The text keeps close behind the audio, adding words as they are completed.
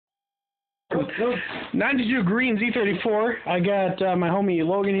92 Green Z34. I got my homie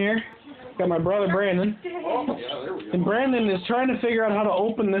Logan here. Got my brother Brandon. Oh, yeah, there we go. And Brandon is trying to figure out how to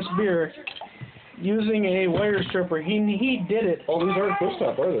open this beer using a wire stripper. He did it. Oh, these aren't twist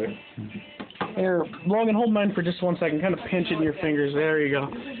up, are they? Here, Logan, hold mine for just 1 second. Kind of pinch it in your fingers. There you go.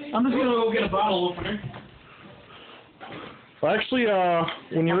 I'm just gonna go get a bottle opener. Well, actually,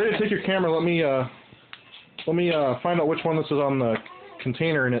 when you're ready to take your camera, let me find out which one this is on the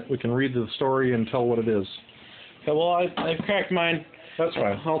container, and we can read the story and tell what it is. Okay, well, I've cracked mine. That's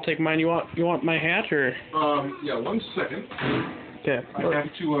fine. I'll take mine. You want my hat or? Yeah, 1 second. Okay. I have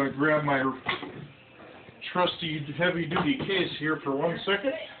to grab my trusty heavy-duty case here for 1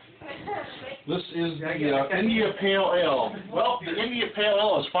 second. This is the India Pale Ale. Well, the India Pale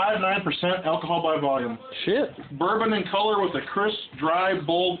Ale is 5.9% alcohol by volume. Shit. Bourbon in color with a crisp, dry,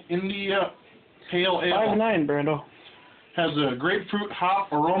 bold India Pale Ale. 5.9, Brando. Has a grapefruit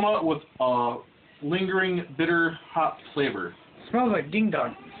hop aroma with a lingering bitter hop flavor. Smells like ding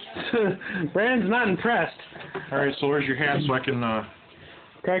dong. Brandon's not impressed. All right, so where's your hat so I can...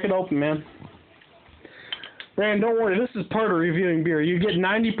 Crack it open, man. Brandon, don't worry. This is part of reviewing beer. You get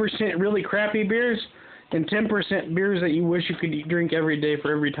 90% really crappy beers and 10% beers that you wish you could drink every day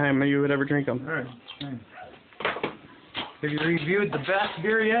for every time you would ever drink them. All right, that's fine. Have you reviewed the best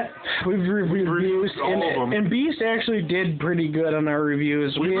beer yet? We've reviewed Beast, all of them. and Beast actually did pretty good on our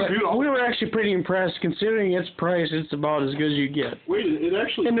reviews. We reviewed all we were actually pretty impressed. Considering its price, it's about as good as you get. Wait, it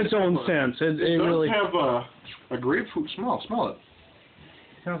actually... In its own sense. It It does really... have a grapefruit smell. Smell it.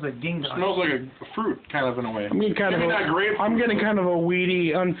 Sounds like ding It dong. smells like a fruit, kind of, in a way. I'm getting kind of Maybe not grapefruit. I'm getting kind of a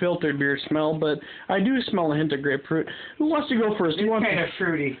weedy, unfiltered beer smell, but I do smell a hint of grapefruit. Who wants to go first? It's kind of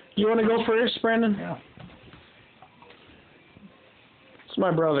fruity. You want to go first, Brandon? Yeah. It's my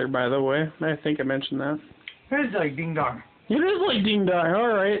brother, by the way. I think I mentioned that. It's like ding dong. It is like ding dong. All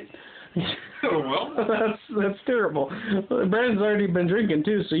right. Oh, well. That's terrible. Brandon's already been drinking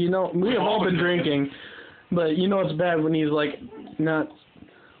too, so you know we have all been drinking. But you know it's bad when he's like not.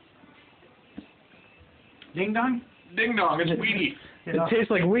 Ding dong? Ding dong, it's weedy. It tastes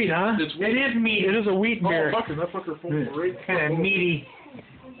like wheat, huh? It's It is meaty. It is a wheat beer. Oh, fuck, is that fucker full of right? Kind of meaty.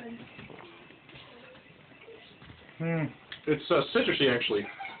 It's citrusy, actually.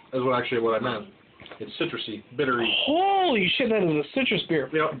 Is what I meant. It's citrusy, bittery. Holy shit, that is a citrus beer.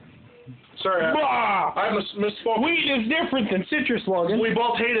 Yep. Sorry, I misspoke. Wheat is different than citrus, Logan. We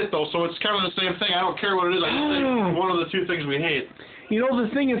both hate it, though, so it's kind of the same thing. I don't care what it is. I just think one of the two things we hate. You know, the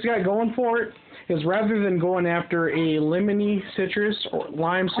thing it's got going for it is rather than going after a lemony citrus or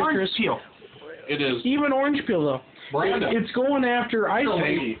lime citrus. Orange peel. It is. Even orange peel, though. Brandon. It's going after, I You're a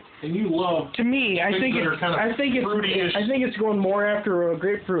think. lady, and you love... To me, I things think that are kind of fruity-ish. I think it's going more after a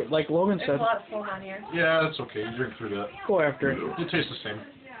grapefruit, like Logan said. There's a lot of foam on here. Yeah, that's okay. You drink through that. Go after it. It tastes the same.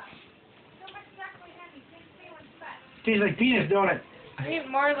 Tastes like penis, don't it? I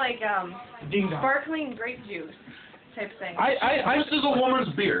mean, more like Ding dong. sparkling grape juice type thing. This is a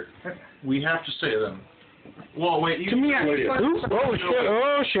woman's beer. We have to say them. Well, wait. To me,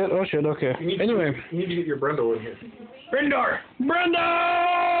 oh shit, okay. Anyway. You need to get your Brendo in here. Brendor.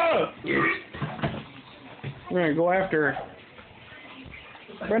 Brenda! We're gonna go after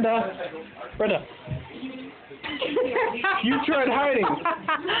her. Brenda. You tried hiding.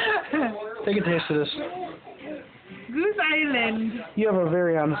 Take a taste of this. Goose Island. You have a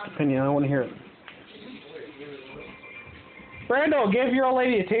very honest opinion. I want to hear it. Brando, give your old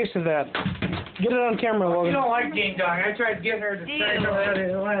lady a taste of that. Get it on camera, You Logan. don't like ding dong. I tried getting her to try some of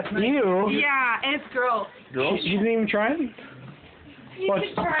that last night. You? Yeah, it's gross. You didn't even try it? You What?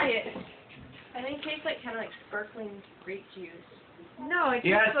 should try it. I think it tastes like kind of like sparkling grape juice. No, it tastes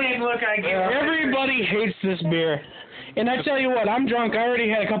Yeah, like... same look I gave her. Everybody hates this beer. And I tell you what, I'm drunk. I already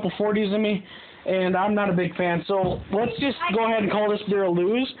had a couple 40s in me, and I'm not a big fan. So let's just go ahead and call this beer a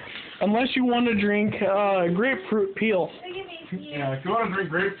lose, unless you want to drink grapefruit peel. Yeah, if you want to drink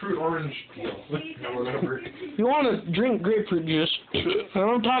grapefruit orange peel, or whatever. If you want to drink grapefruit juice,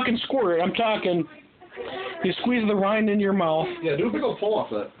 I'm talking squirt. I'm talking you squeeze the rind in your mouth. Yeah, do a big old pull off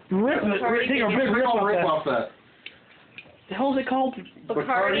that. Take a big rip off that. that. The hell is it called?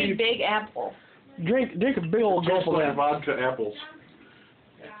 Bacardi Big Apple. Drink a big old gulp Tastes of like that. vodka apples.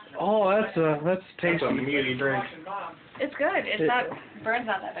 Oh, that's That's a tasty. meaty drink. It's good. It's not... Burn's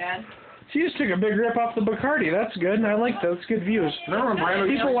not that bad. She just took a big rip off the Bacardi. That's good. I like that. That's good views. Remember when Brando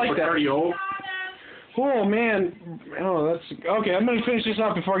used to People like that. Bacardi O? Oh man. Oh, that's okay. I'm gonna finish this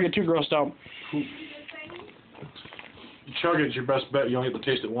off before I get too grossed out. Chug it's your best bet. You only get to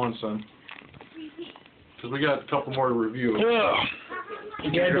taste it once, son. Because we got a couple more to review. Ugh.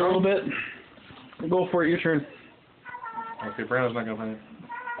 You gagged a little bit. Go for it. Your turn. Okay, Brandon's not gonna find it.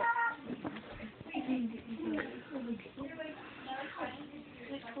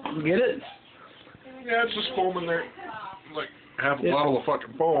 Get it? Yeah, it's just foam in there. Like half a Yeah. bottle of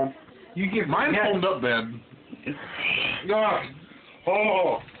fucking foam. You give Mine foamed up bad. God.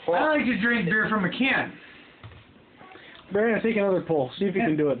 Oh. I like to drink beer from a can. Brandon, take another pull. See if you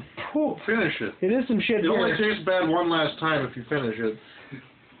can do it. Finish it. It is some shit It only beer. tastes bad one last time if you finish it.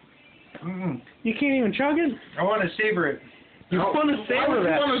 Mm-mm. You can't even chug it? I want to savor it. You want to Why savor would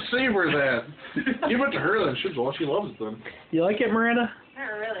that. you want to savor that? Give it to her then. She loves it then. You like it, Miranda?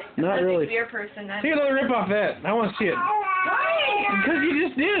 Not really. Not I'm really. a beer person. Take another rip off that. I want to see it. Why? Because you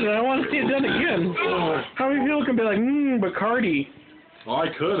just did, and I want to see it done again. How many people can be like, Bacardi? Well, I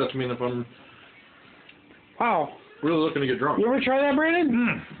could. I mean, if I'm Wow. really looking to get drunk. You ever try that,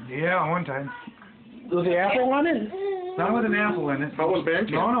 Brandon? Yeah, one time. With the apple on it? Not with an apple in it. How was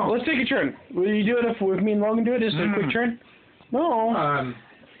Bandcamp? No. Let's take a turn. Will you do it if me and Logan do it? Just a quick turn? No.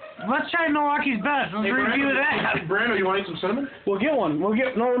 Let's try Milwaukee's Best. Let's review that. Brando, you want to eat some cinnamon? We'll get one. We'll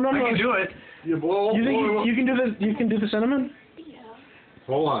get no. I can do it. You blow. You think you can do the cinnamon?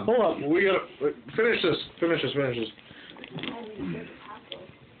 Hold on. Hold up. We gotta finish this. Finish this.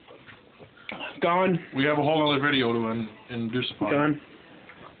 Gone. We have a whole other video to induce upon. Gone.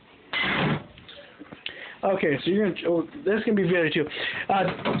 Okay, so you're gonna. Oh, this can be video too.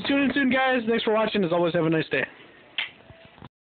 Tune in soon, guys. Thanks for watching. As always, have a nice day.